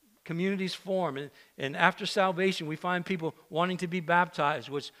 communities form. And after salvation, we find people wanting to be baptized,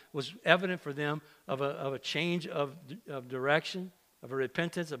 which was evident for them of a change of direction, of a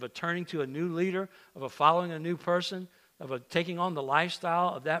repentance, of a turning to a new leader, of a following a new person, of a taking on the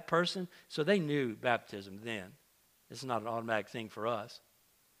lifestyle of that person. So they knew baptism then. It's not an automatic thing for us.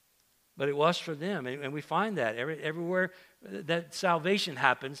 But it was for them. And we find that everywhere that salvation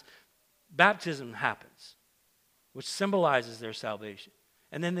happens, baptism happens, which symbolizes their salvation.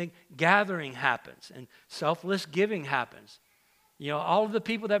 And then the gathering happens, and selfless giving happens. All of the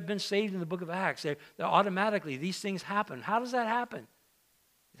people that have been saved in the book of Acts, they're automatically, these things happen. How does that happen?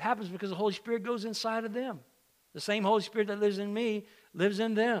 It happens because the Holy Spirit goes inside of them. The same Holy Spirit that lives in me lives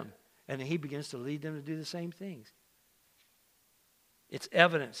in them. And he begins to lead them to do the same things. It's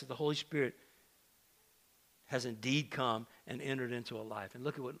evidence that the Holy Spirit has indeed come and entered into a life. And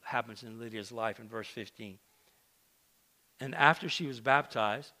look at what happens in Lydia's life in verse 15. And after she was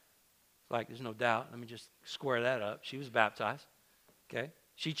baptized, there's no doubt, let me just square that up. She was baptized, okay?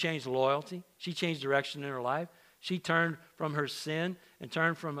 She changed loyalty. She changed direction in her life. She turned from her sin and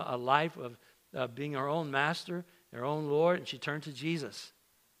turned from a life of being her own master, her own Lord, and she turned to Jesus,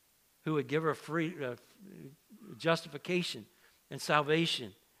 who would give her free justification and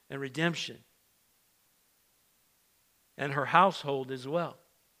salvation and redemption. And her household as well.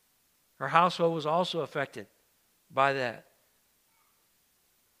 Her household was also affected by that.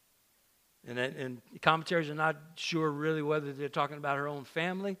 And commentaries are not sure really whether they're talking about her own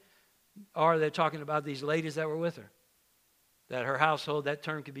family or they're talking about these ladies that were with her. That her household, that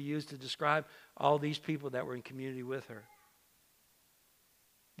term could be used to describe all these people that were in community with her.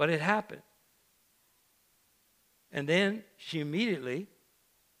 But it happened. And then she immediately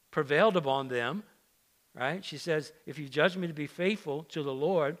prevailed upon them, right? She says, if you judge me to be faithful to the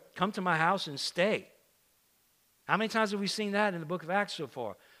Lord, come to my house and stay. How many times have we seen that in the book of Acts so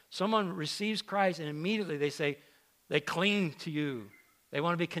far? Someone receives Christ and immediately they cling to you. They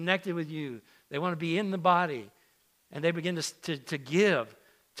want to be connected with you. They want to be in the body. And they begin to give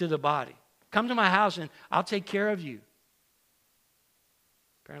to the body. Come to my house and I'll take care of you.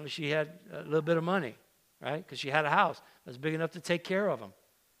 Apparently she had a little bit of money, right? Because she had a house that was big enough to take care of them.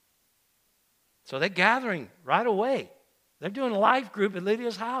 So they're gathering right away. They're doing a life group at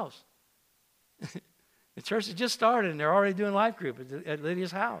Lydia's house. The church has just started and they're already doing life group at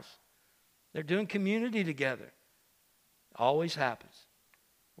Lydia's house. They're doing community together. It always happens.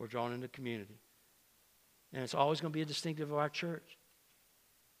 We're drawn into community. And it's always going to be a distinctive of our church.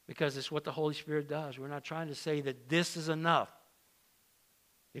 Because it's what the Holy Spirit does. We're not trying to say that this is enough.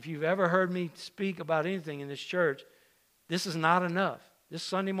 If you've ever heard me speak about anything in this church, this is not enough. This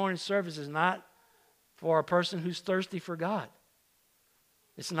Sunday morning service is not for a person who's thirsty for God.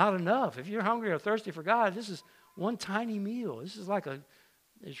 It's not enough. If you're hungry or thirsty for God, this is one tiny meal. This is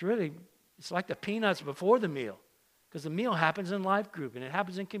it's like the peanuts before the meal. Because the meal happens in life group and it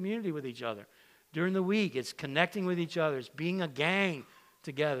happens in community with each other. During the week, it's connecting with each other. It's being a gang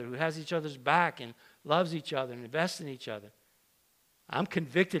together who has each other's back and loves each other and invests in each other. I'm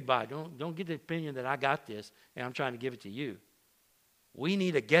convicted by it. Don't get the opinion that I got this and I'm trying to give it to you. We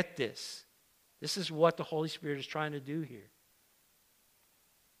need to get this. This is what the Holy Spirit is trying to do here.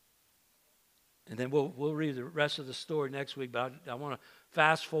 And then we'll read the rest of the story next week, but I want to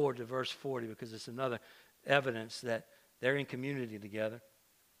fast forward to verse 40 because it's another evidence that they're in community together.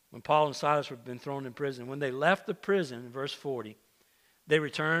 When Paul and Silas had been thrown in prison, when they left the prison, in verse 40, they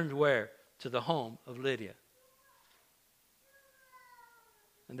returned where? To the home of Lydia.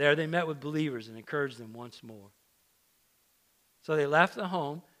 And there they met with believers and encouraged them once more. So they left the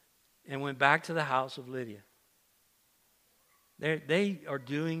home and went back to the house of Lydia. They are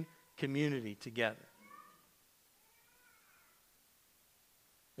doing community together.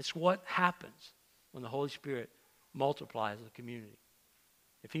 It's what happens when the Holy Spirit multiplies the community.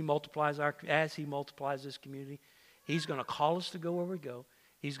 If he multiplies as he multiplies this community, he's going to call us to go where we go.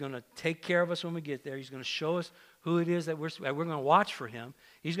 He's going to take care of us when we get there. He's going to show us who it is that we're going to watch for him.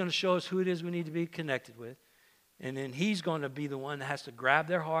 He's going to show us who it is we need to be connected with. And then he's going to be the one that has to grab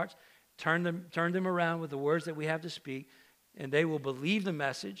their hearts, turn them around with the words that we have to speak, and they will believe the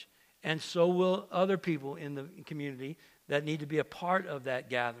message, and so will other people in the community that need to be a part of that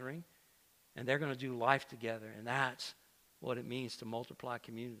gathering, and they're going to do life together, and that's what it means to multiply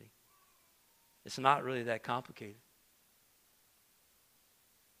community. It's not really that complicated.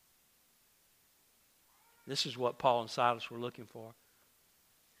 This is what Paul and Silas were looking for.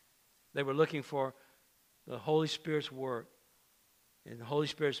 They were looking for the Holy Spirit's work and the Holy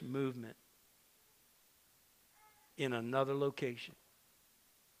Spirit's movement in another location.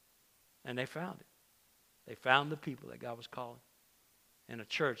 And they found it. They found the people that God was calling. And a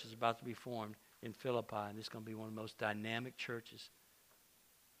church is about to be formed in Philippi, and it's going to be one of the most dynamic churches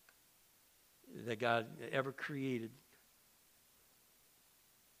that God ever created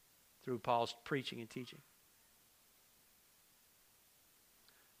through Paul's preaching and teaching.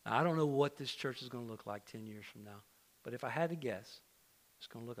 Now, I don't know what this church is going to look like 10 years from now, but if I had to guess, it's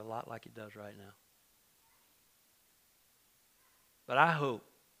going to look a lot like it does right now. But I hope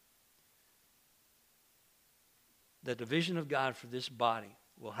that the vision of God for this body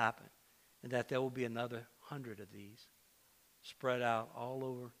will happen, and that there will be another 100 of these spread out all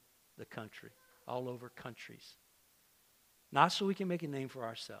over the country, all over countries. Not so we can make a name for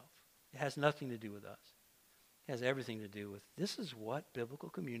ourselves. It has nothing to do with us. It has everything to do with this is what biblical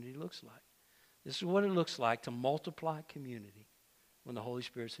community looks like. This is what it looks like to multiply community when the Holy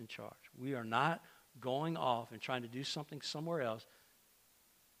Spirit's in charge. We are not going off and trying to do something somewhere else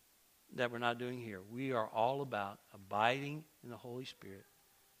that we're not doing here. We are all about abiding in the Holy Spirit,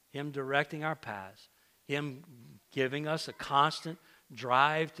 him directing our paths, him giving us a constant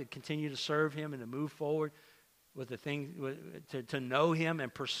drive to continue to serve him and to move forward with the thing, to know him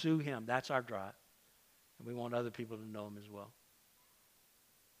and pursue him. That's our drive. And we want other people to know him as well.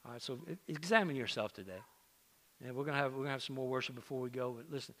 All right, so examine yourself today. And we're gonna have some more worship before we go. But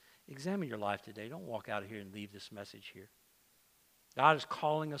listen, examine your life today. Don't walk out of here and leave this message here. God is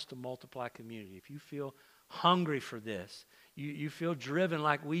calling us to multiply community. If you feel hungry for this, you feel driven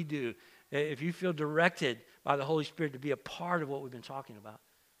like we do, if you feel directed by the Holy Spirit to be a part of what we've been talking about,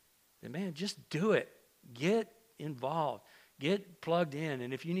 then man, just do it. Get involved. Get plugged in.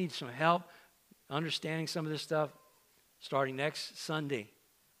 And if you need some help understanding some of this stuff, starting next Sunday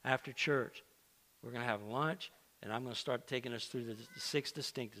after church, we're going to have lunch, and I'm going to start taking us through the 6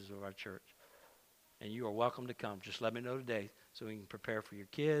 distinctives of our church. And you are welcome to come. Just let me know today so we can prepare for your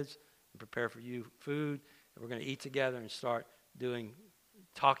kids and prepare for you food. And we're going to eat together and start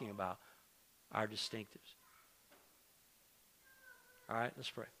talking about our distinctives. All right,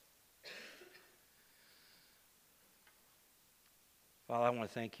 let's pray. Father, I want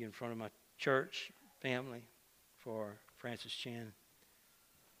to thank you in front of my church family for Francis Chan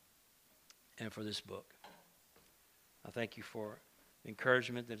and for this book. I thank you for the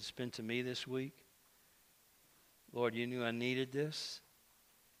encouragement that it's been to me this week. Lord, you knew I needed this,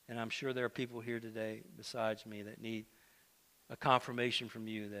 and I'm sure there are people here today besides me that need a confirmation from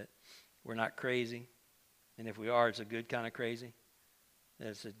you that we're not crazy, and if we are, it's a good kind of crazy, that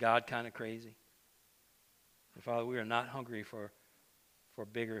it's a God kind of crazy. And Father, we are not hungry for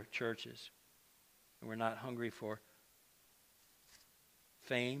bigger churches, and we're not hungry for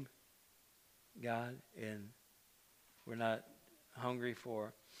fame, God, and we're not hungry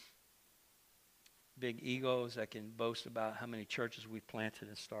for big egos that can boast about how many churches we've planted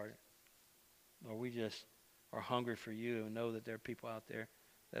and started. Lord, we just are hungry for you and know that there are people out there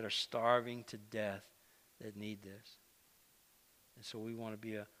that are starving to death that need this. And so we want to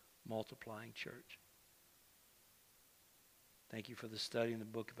be a multiplying church. Thank you for the study in the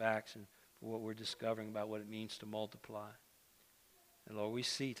book of Acts and for what we're discovering about what it means to multiply. And Lord, we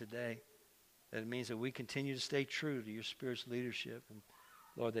see today that it means that we continue to stay true to your Spirit's leadership. And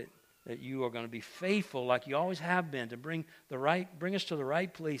Lord, that you are going to be faithful like you always have been to bring us to the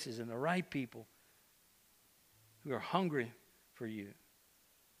right places and the right people who are hungry for you.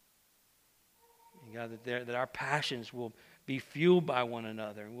 And God, that our passions will be fueled by one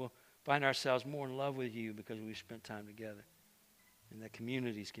another, and we'll find ourselves more in love with you because we've spent time together. And that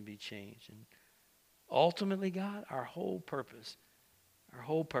communities can be changed. And ultimately, God, our whole purpose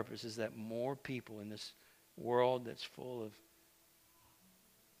is that more people in this world that's full of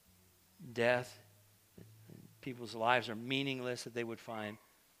death, people's lives are meaningless, that they would find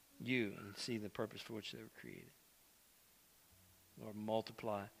you and see the purpose for which they were created. Lord,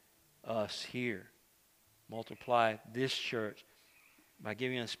 multiply us here. Multiply this church by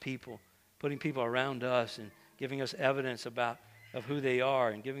giving us people, putting people around us and giving us evidence of who they are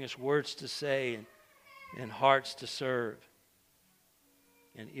and giving us words to say and hearts to serve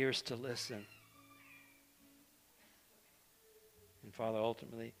and ears to listen. And Father,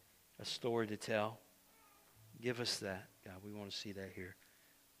 ultimately, a story to tell. Give us that, God. We want to see that here.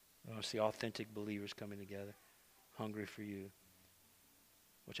 We want to see authentic believers coming together, hungry for you,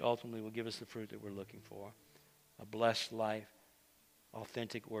 which ultimately will give us the fruit that we're looking for. A blessed life,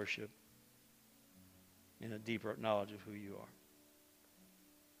 authentic worship, and a deeper knowledge of who you are.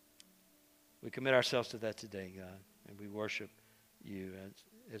 We commit ourselves to that today, God, and we worship you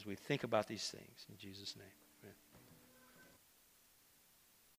as we think about these things. In Jesus' name.